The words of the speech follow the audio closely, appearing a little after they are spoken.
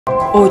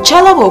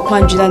Ochalaba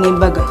Okwanjula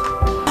N'Embaga.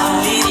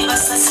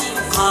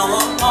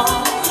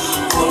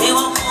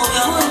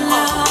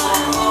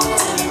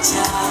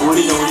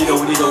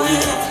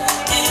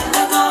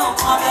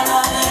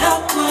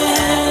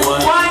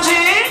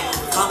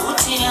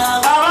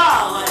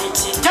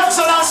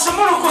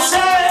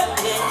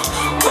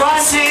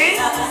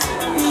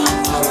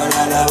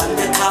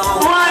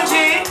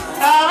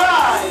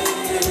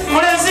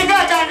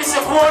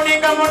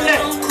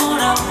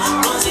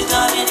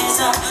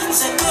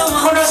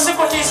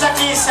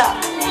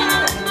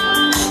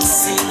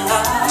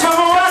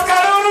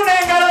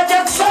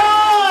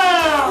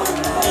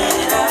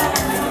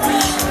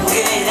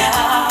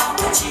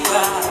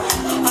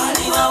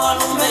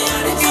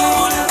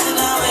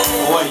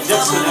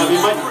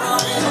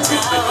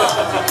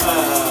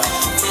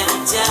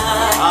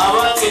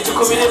 Abange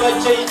tukumire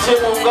bajjaite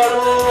mu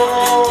ngalo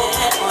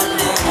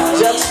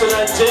Jackson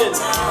Agent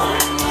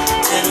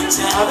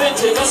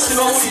abente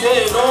gasiba mulire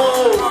eno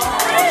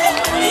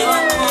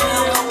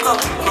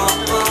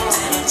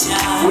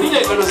mulire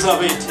engalo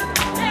z'abente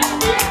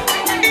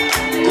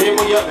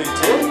temuli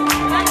abente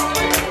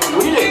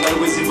mulire engalo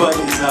bwe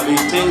zivaaniriza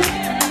abente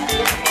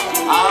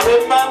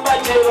ab'embamba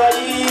gye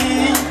bali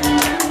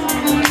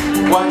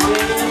wange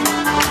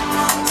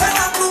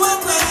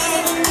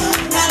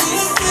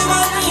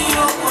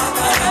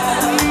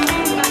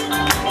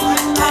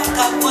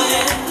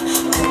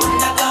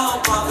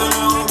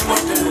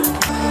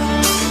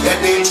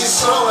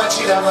Soa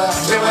chiraba,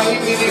 trema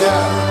imirira.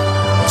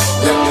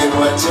 Yamne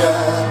wacha,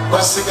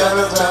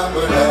 wasigalo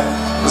tambula.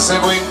 Se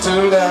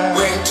wentula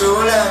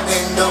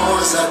nendo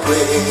zakwe.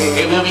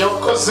 Ebyo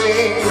byokoze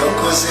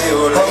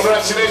ole.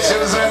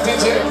 Congratulations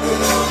DJ.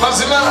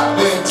 Mazima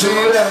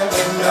wentula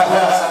nendo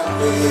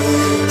zakwe.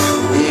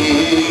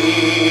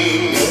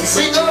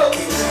 Sigo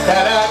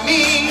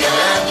darani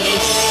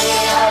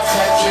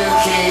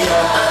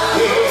atajukira.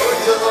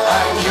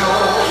 Ayo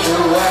yo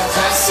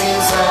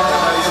atasinza.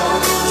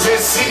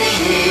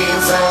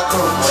 Sesiza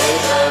como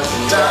era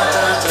vida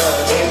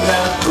en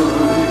la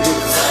cruz.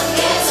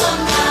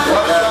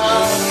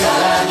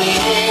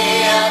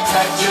 Wakania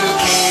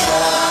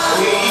tajukira,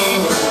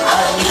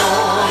 año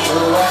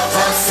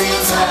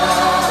atasiza.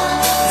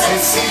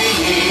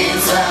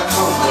 Sesiza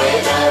como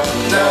era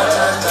vida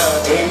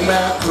en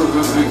la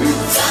cruz.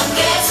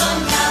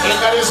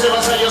 Encarece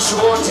más a Dios su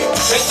bote.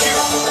 Thank you.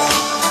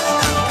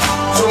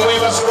 Tu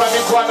muevas su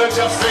mano cuando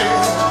te fe.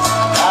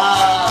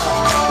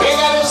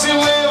 Encarece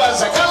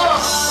muevas a cama.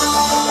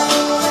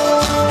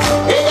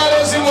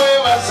 Encarece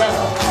muevas a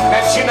la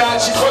china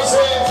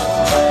chicose.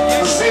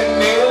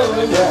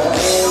 Zenelda,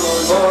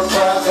 por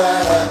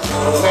pagara.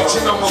 La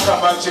china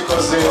mukama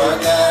chicose.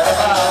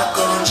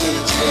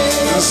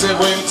 Se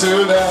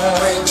wentula,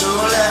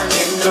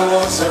 nendo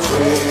se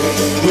fue.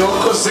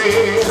 Yokose,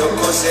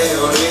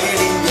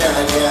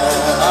 oreliñaña.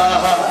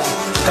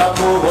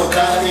 Kapu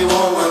bokari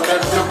wo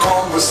wakatu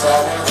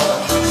komusara.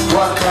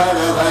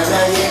 Wakara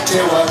banayite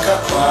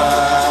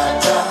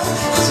wakakwata.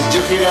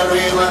 Zijukira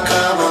lwe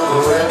wakama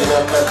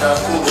ngurabira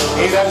kakakumu.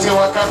 Irate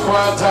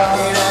wakakwata.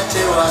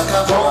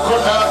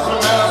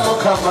 Okona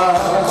mukama.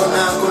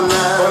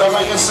 Olaba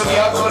Yesu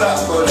yakora.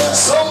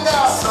 Songa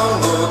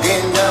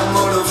genda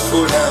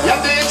mulufula.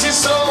 Yadde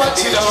ekisowa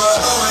kirawa.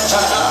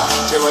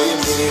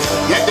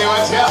 Yadde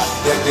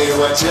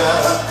watya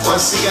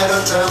wasigala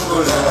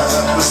otambula.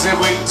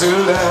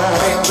 Wentula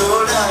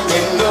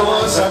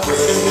endowooza kwe.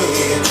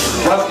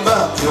 Wamba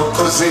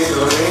yokoze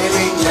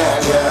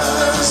olw'erinnyanja.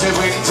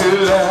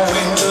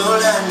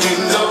 Wentula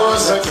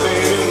endowooza kwe.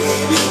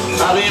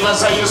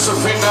 Abeebaza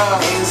Yusufina.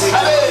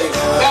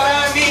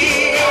 Garani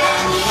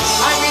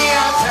ani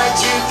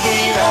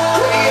atajukira.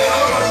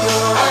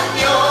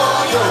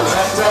 Anyoyo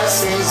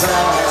atasiza.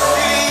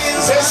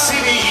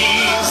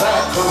 Zesiriza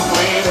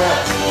kumwera.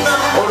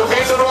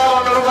 Olugendo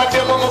lw'abantu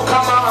lubaddemu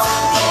Mukama.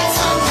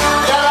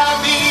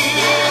 Garani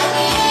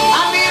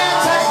ani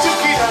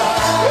atajukira.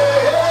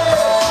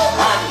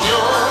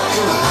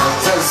 Anyoyo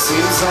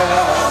atasiza.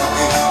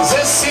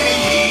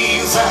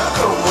 Zesiriza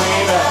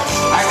kumwera.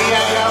 Ani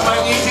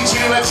amanyi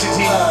tikiriba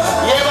kiti.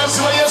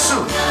 Yeebazibwa Yesu.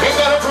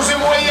 Engalo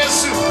tuzimuwe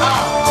Yesu.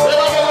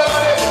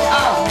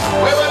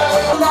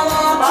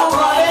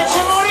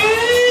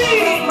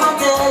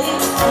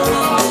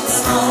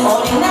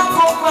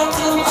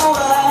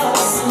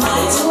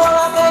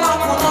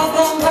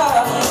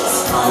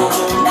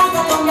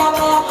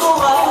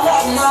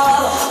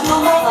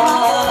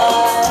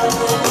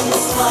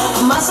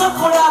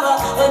 Masakuraba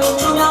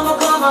ebintunya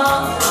Mukama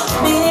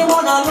birimo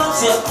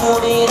nalotse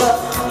kulira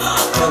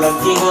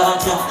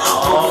kalagigata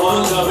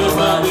abanga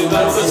bembe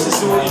garuka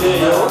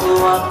sisiwulireyo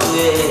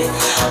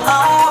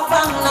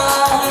apana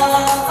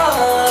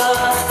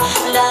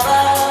laba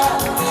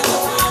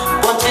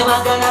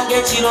Otebagala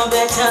ng'ekirombe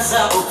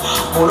ekyazabu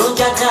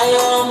mulungi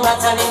atayomba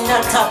talina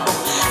tabu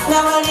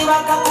n'abali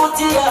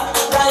bakakutiya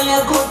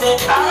gayegudde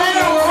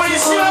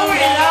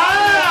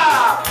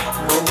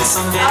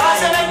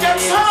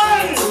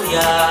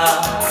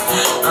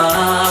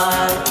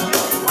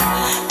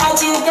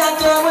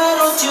akigagge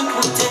bwero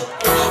kikute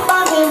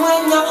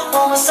bamumwenya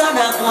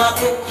omusana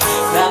mwake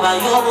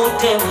ngabayo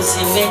budde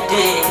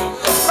busimedde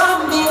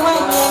bambi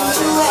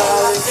wenyenjuwe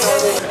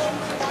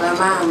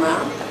bamama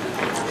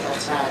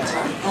tata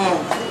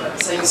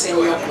sanyuse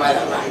nnyo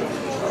okubalaba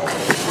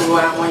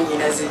kulwamu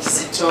nnyinaze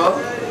ekizito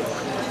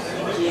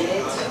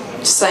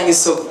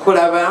tusanyuse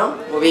okukulaba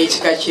mu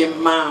b'ekika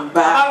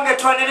ky'emmamba abange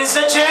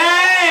twanirize kye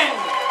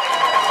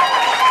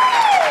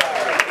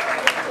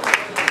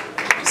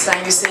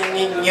tusanyuse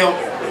nnyo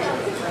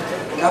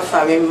nga ffe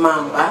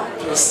ab'emmamba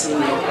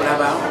tusiimye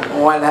okulaba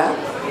omuwala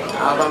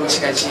ava mu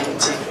kika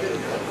ky'enti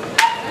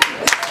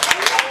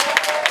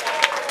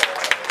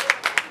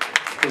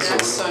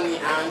Soni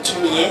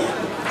antumye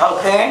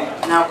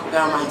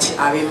nakugamba nti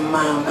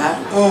ab'emmamba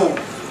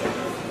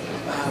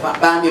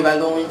bambi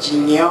balungi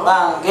nnyo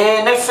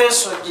ne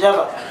feeso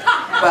giraba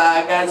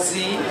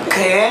baagazi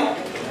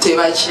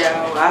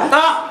tebakyawa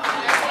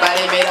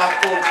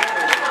balemerako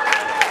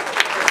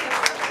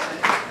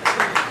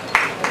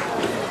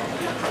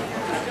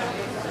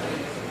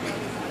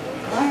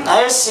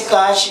naye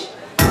sikaki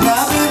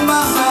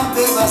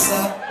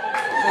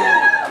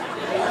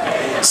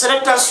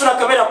Selector Sura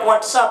Kabera ku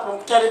WhatsApp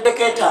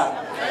nkutaliddeko etaano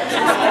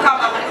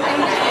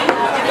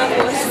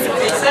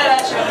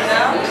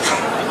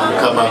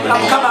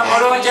Mukama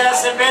mulungi era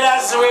embeera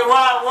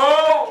ziweewaawo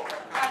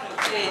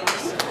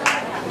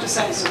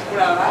tusanyusa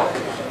okulaba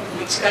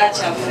mu kika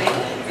kyaffe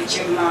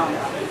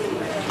eky'emmamba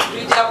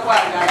tujja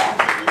kwagala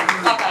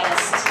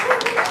papalasiti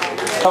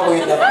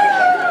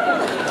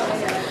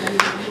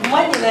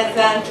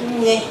mwanyinaza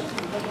ntumye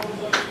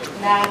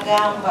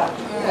n'agamba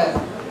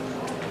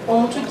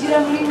omutujjira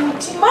muli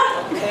mutima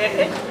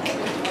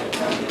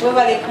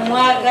webale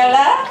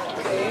kumwagala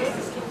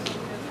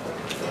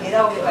era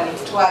webale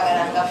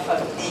kutwagala nga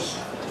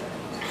famire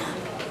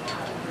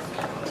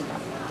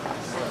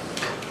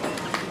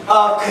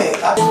Okay.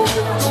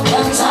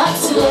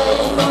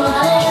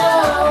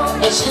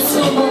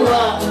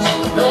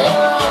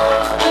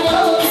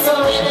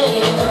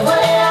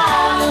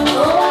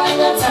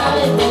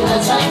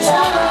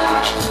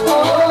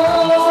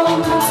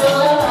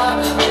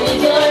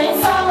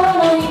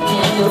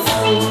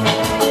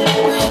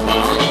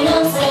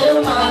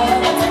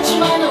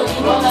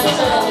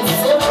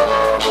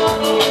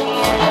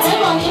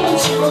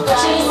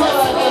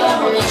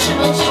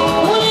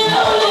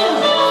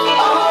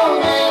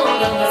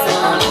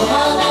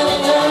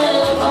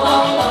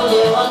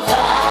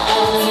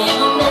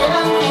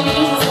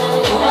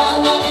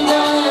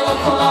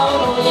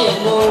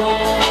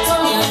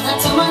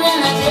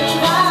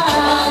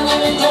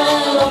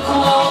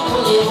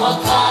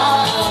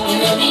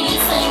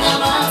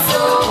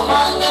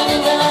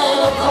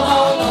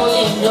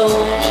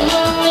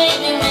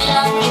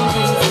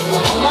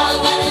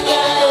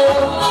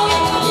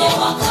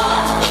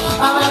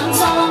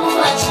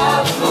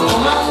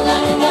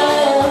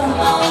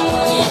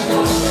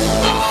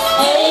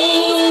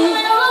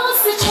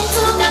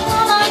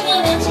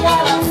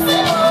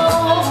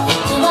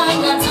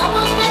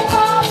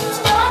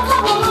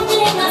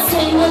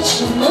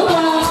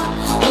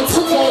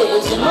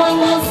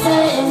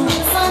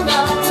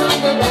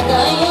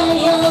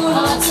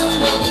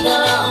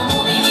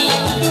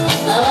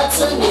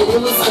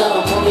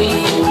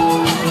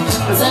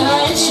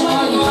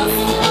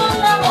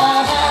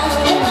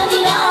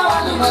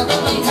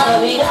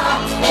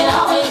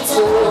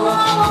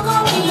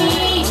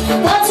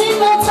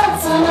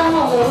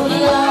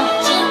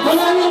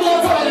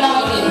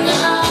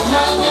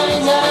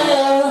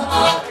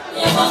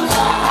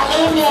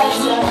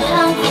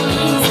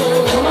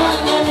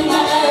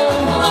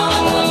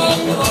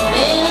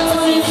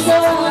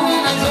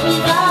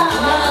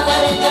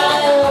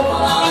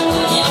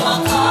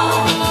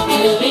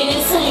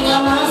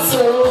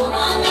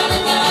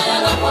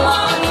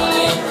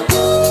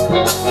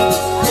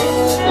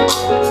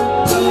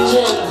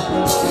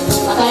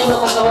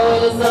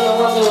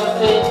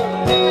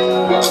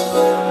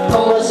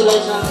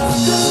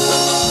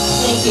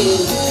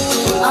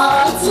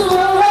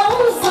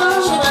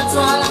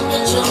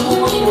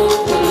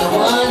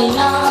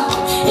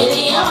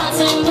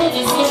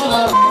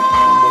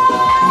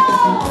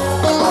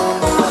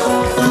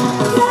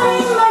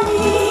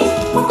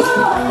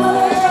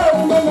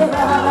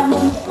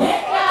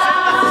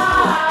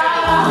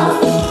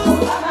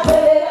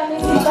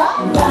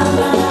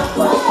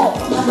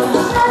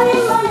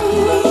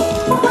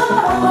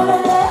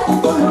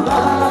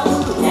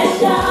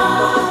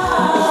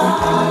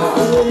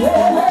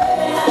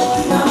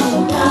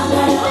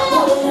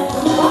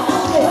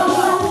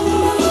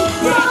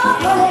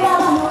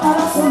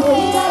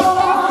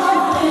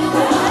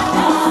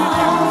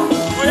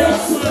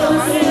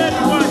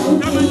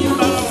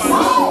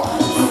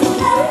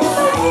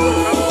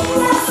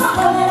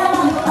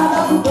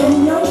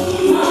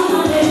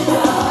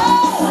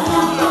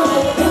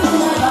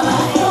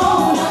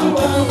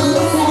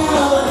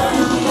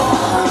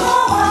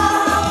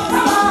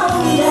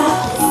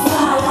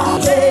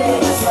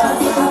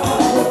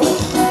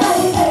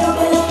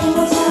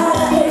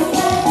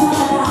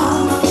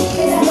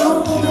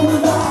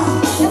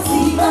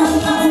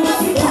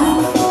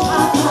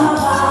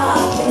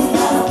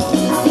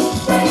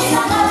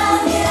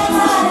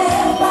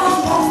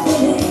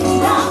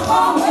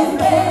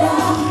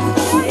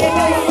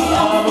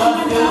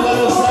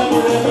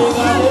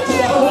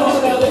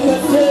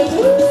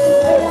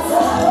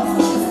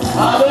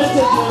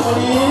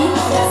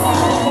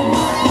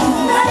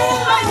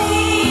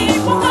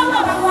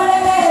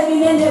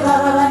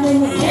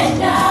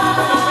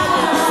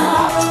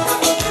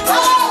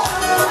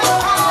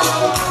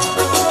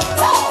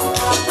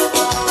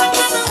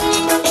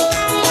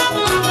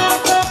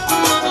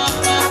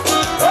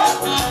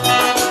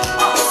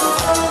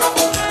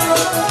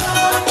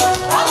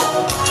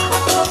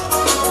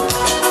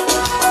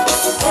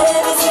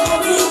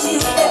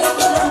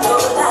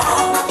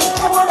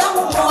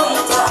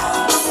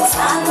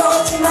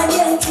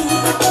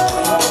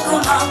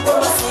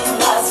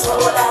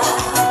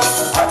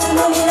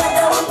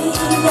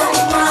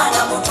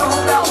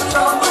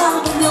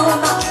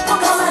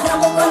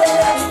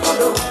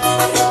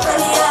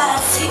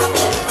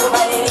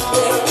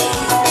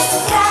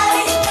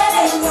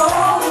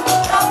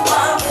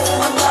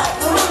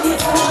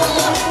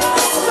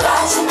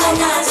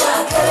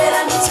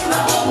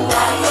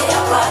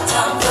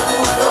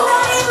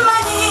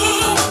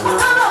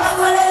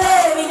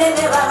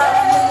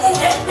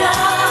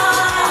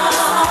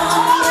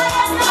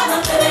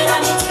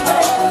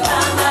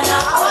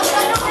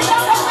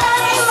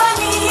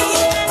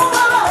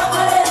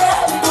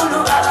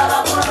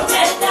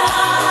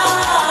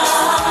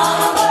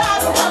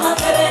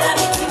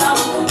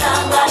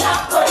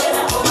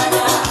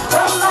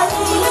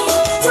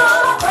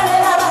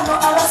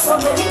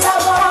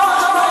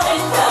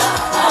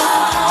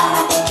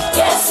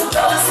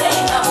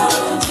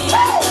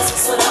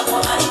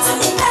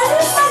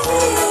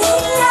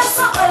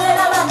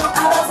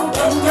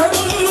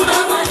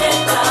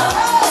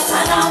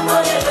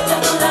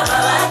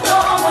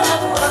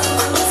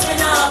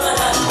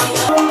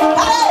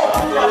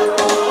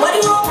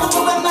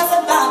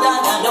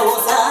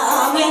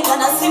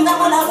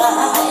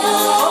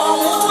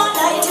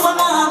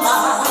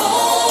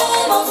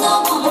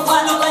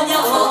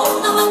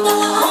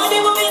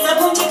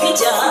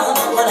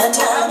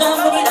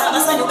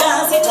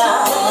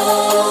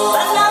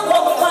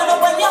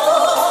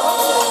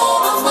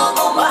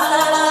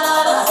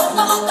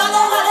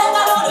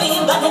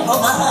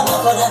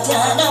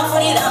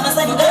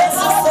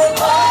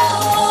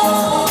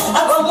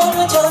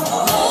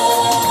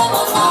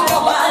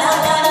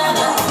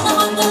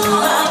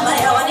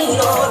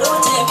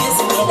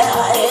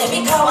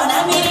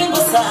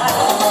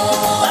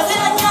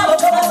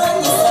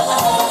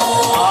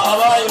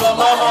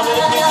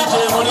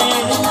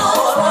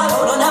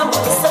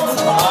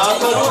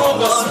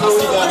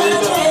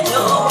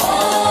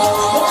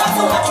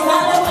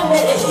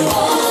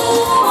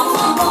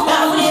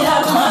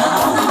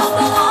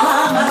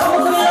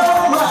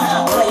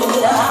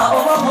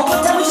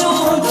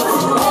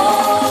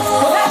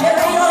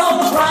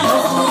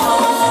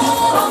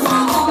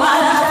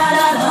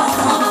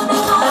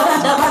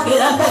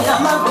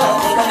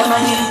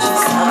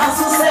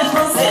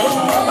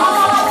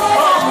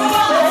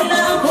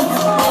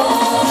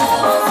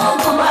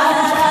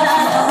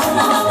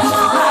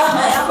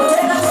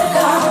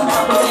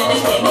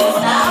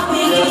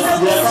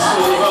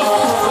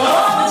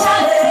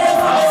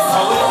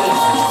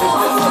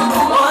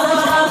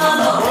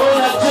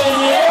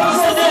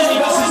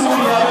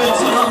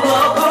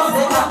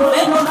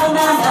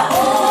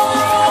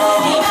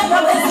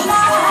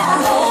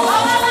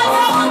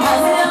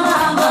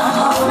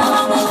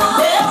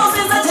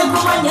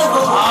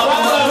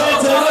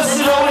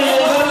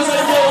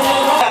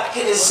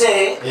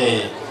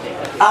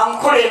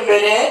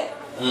 Ankulembere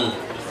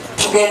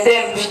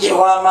tugende mpije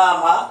wa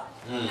mama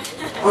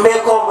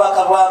mbeko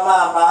obubaka bwa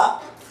mama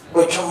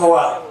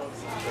bwetumuwa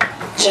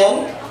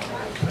chen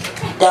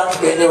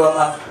tugende wa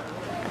mama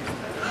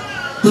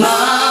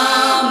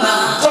mama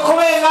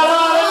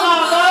tukubengalale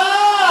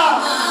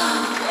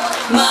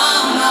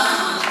mama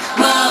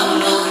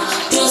mama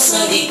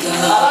tosalika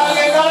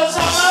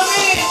abagengalasa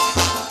mami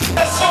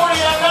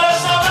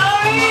esuliagalasa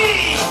mami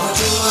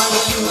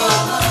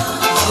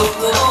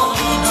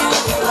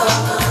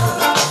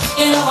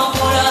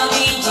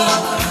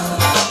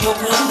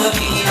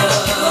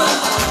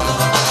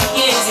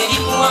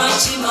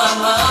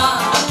Mama,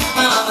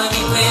 mama ni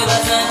kweba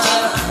zanja,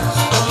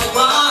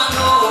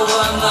 umubano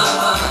wa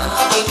mama,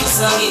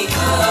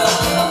 ikusangika.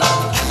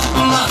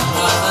 Mama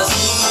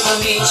kazunga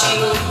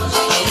michiru,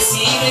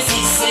 esire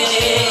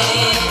sisere.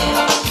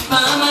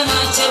 Mama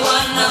nache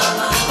wana,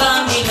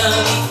 kamina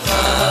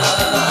mika.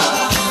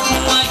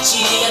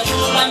 Mwachi ya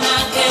tula na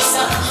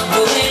kesa,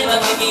 kureba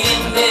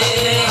kibirembe.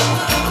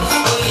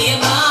 Oye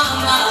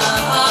mama,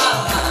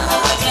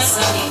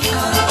 atasangika.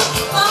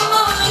 Mama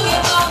wange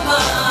mama.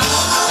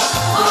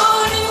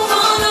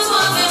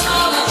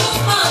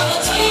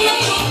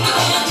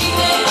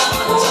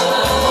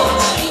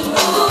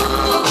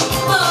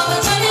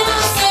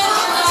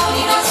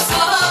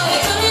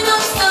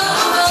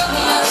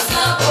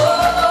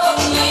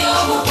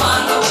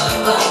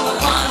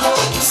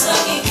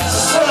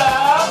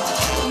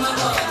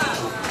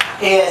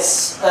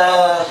 Yes,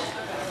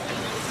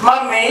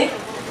 mami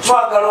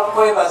twagala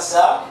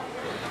okwebaza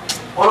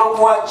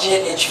olw'okuwajja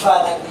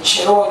ekifaananyi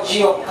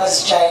kirungi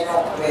omukazi kyalina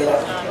okubeera.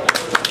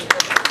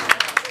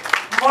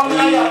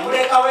 Monna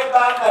yakulekawo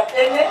ebbanga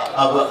ddene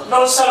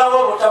n'osalawo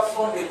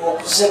obutafumbirwa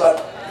okuze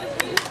bano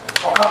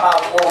Mukama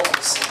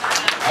akuwoomuze.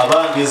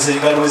 Abange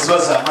engalo eziba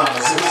z'amaama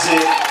zibuze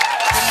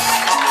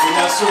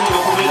inasuubira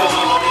okubeera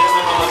mama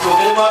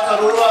twogeremu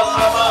akalulu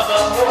akamaama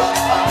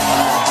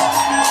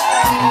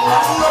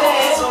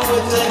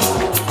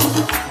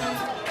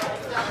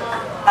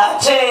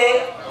ate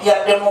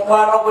yadde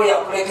mukwano gwe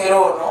yakulekera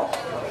ono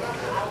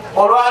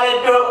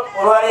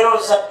olwaleero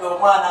ozadde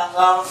omwana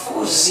nga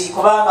nfuuzi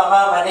kubanga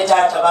maama ne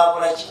taata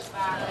bakolaki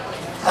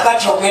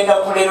kakati ogenda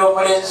kulera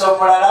omulenzi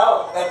omulala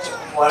omugatte ku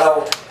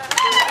muwalawo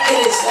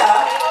kkiriza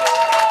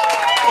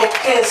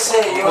ekkeesi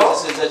eyo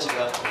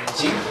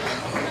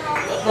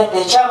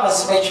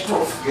ekyamazima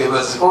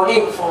ekituufu oli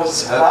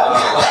nfuuzi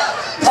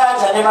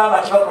taata ne maama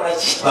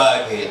tibakolaki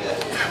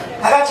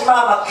kakati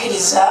maama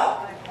kkiriza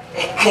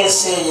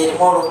ekkeesi eyo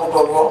erimu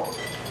olubugo lwo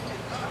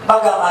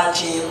bagamba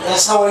nti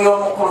ensawo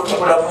y'omukulu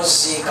tebula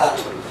muziika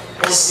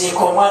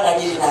eziika omwana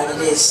lirina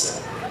alireese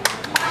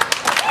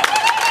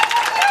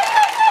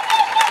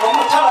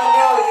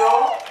omutabanyi oyo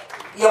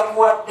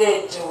yakuwadde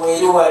nti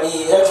weeri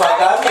wali era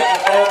twagambye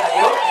tukola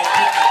nayo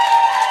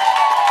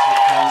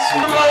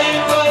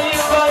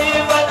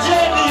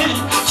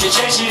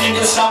kiki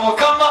ekirinisa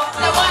mukama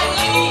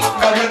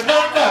nga byonna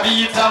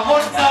nabiyitamu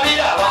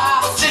nabiraba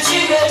kiki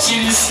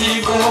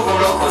ekirisinga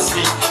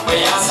obulokozi bwe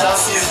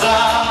yansasiza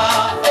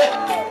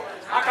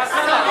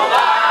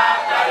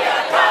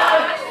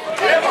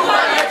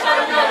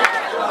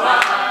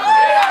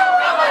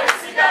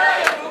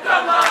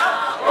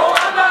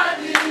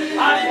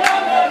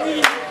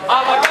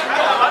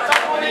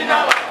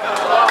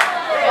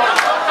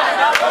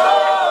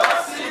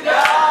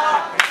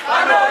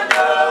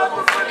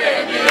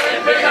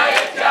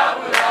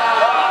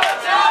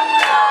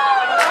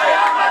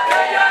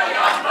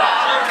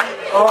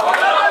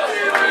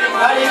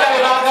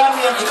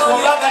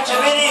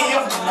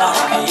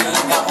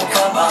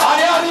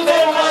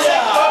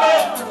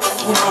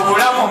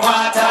obulamu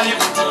mwatali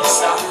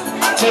butiisa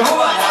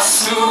tebuba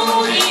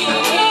nasuuli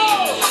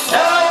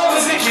naye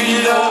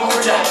obuzikirira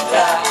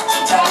obutadda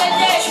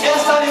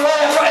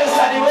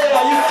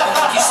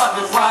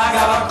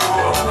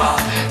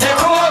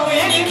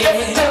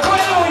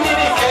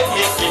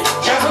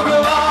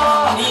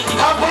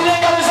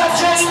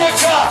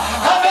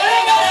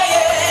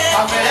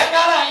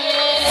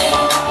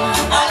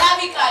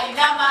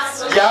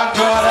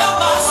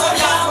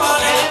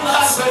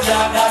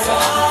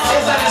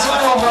That is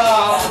one of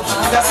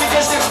the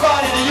biggest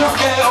fun in the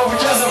UK of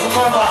Jazz of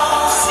Goma.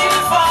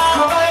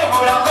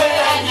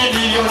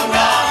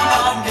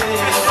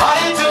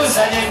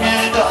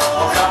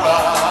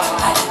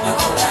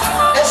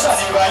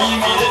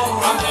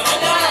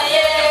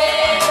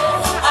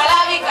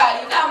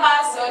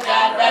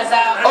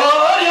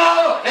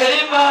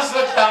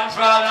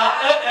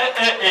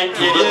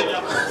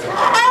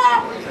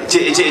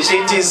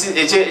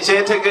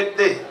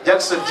 ekyetegedde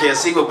Jackson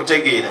kyeyasinga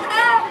okutegeera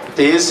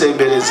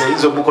teyesembereza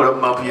ayinza omukola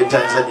mu maapu ye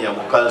Tanzania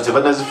mukalo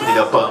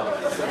tebanazifunira pamba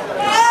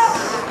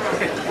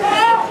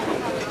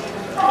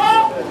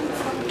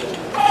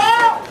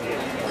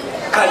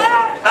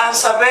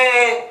ansabe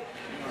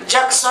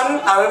Jackson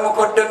awe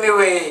mukoddomi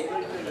we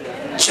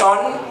John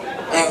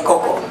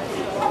Enkoko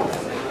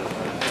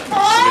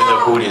sigenda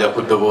kuwulira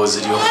ku ddoboozi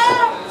ly'omuko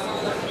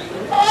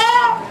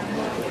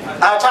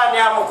ate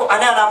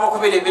ani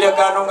anamukubira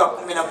ebiragaano nga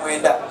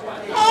 19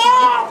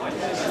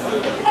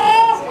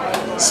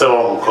 Sawa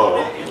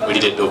omukolo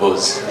wulira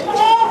eddoboozi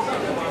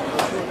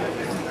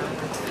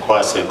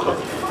kwasa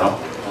enkoko no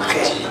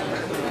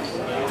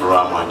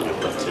lwamanyi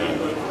okwatini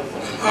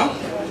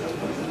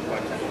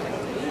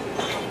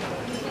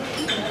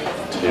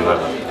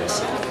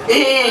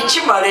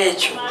kimala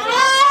ekyo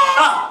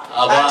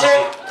ate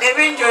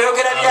ebingi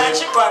oyogera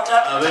byakikwata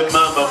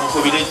ab'emmamba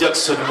mukubire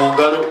Jackson mu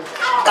ngalo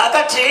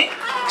kakati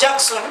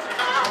Jackson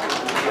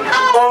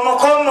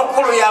omuko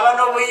omukulu yaba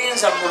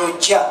n'obuyinza mu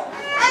lujja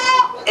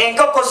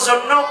enkoko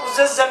zonna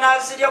okuzezza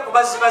n'azirya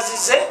kuba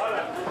zibazize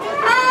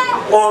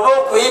oba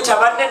okuyita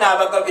banne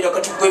n'abagabira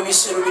katugwa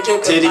ebisero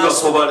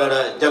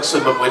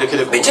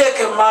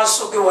biteeke mu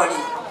maaso ge wali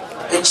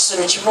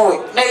ekisero kimuwe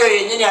nayo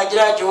yennyini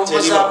agira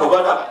agiwumuzaamu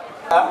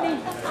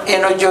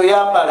eno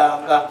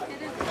gy'oyambalanga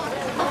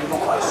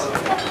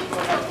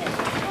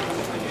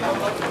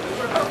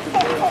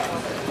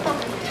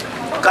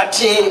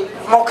kati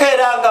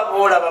mukeera nga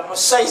bwolaba mu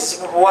sayizi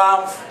mu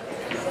buwanvu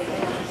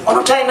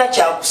ono talina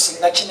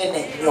kyakusinga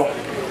kinene nnyo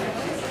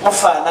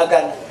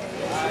mufaanagana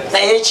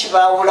naye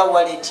ekibaawula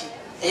waleti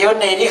eyo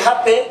neeri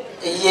hape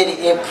eyo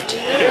eri empute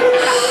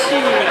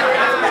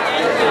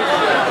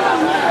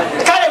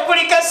kale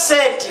kuliko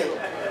sente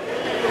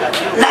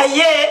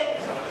naye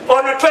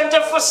ono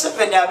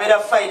 24/7 abeera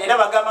fine era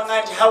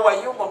bagambanga nti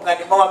hawayungo nga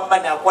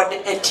nimuwammani akwadde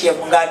ATM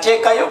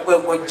ng'ateekayo gwe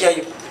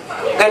ng'ojjayo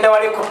genda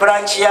wali ku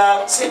branch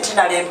ya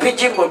Sentinel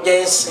empigi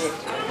ng'ojjayo sente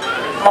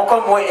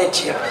mukomuwe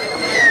ATM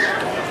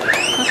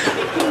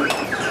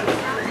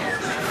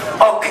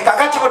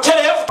kakati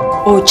butereevu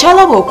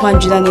okyalaba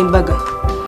okwanjula n'embaga